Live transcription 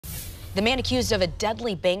The man accused of a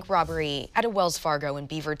deadly bank robbery at a Wells Fargo in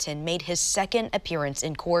Beaverton made his second appearance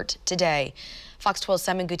in court today. Fox 12's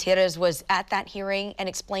Simon Gutierrez was at that hearing and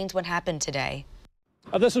explains what happened today.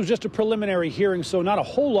 This was just a preliminary hearing, so not a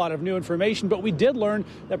whole lot of new information, but we did learn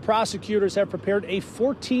that prosecutors have prepared a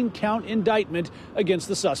 14-count indictment against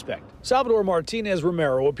the suspect. Salvador Martinez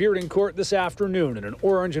Romero appeared in court this afternoon in an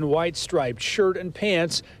orange and white striped shirt and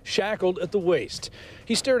pants, shackled at the waist.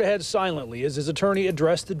 He stared ahead silently as his attorney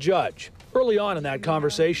addressed the judge. Early on in that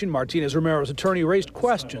conversation, Martinez Romero's attorney raised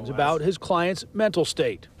questions about his client's mental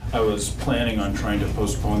state. I was planning on trying to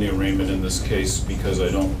postpone the arraignment in this case because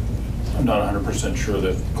I'm not 100% sure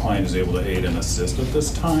that the client is able to aid and assist at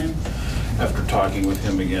this time. After talking with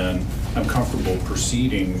him again, I'm comfortable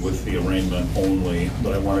proceeding with the arraignment only,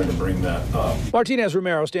 but I wanted to bring that up. Martinez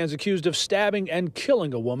Romero stands accused of stabbing and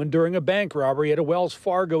killing a woman during a bank robbery at a Wells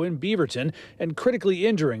Fargo in Beaverton and critically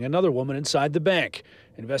injuring another woman inside the bank.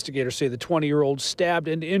 Investigators say the 20-year-old stabbed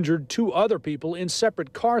and injured two other people in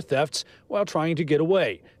separate car thefts while trying to get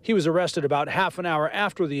away. He was arrested about half an hour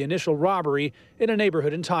after the initial robbery in a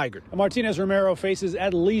neighborhood in Tigard. Martinez Romero faces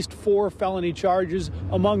at least 4 felony charges,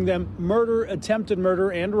 among them murder, attempted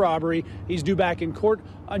murder, and robbery. He's due back in court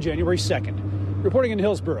on January 2nd. Reporting in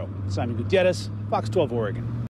Hillsborough, Simon Gutierrez, Fox 12 Oregon.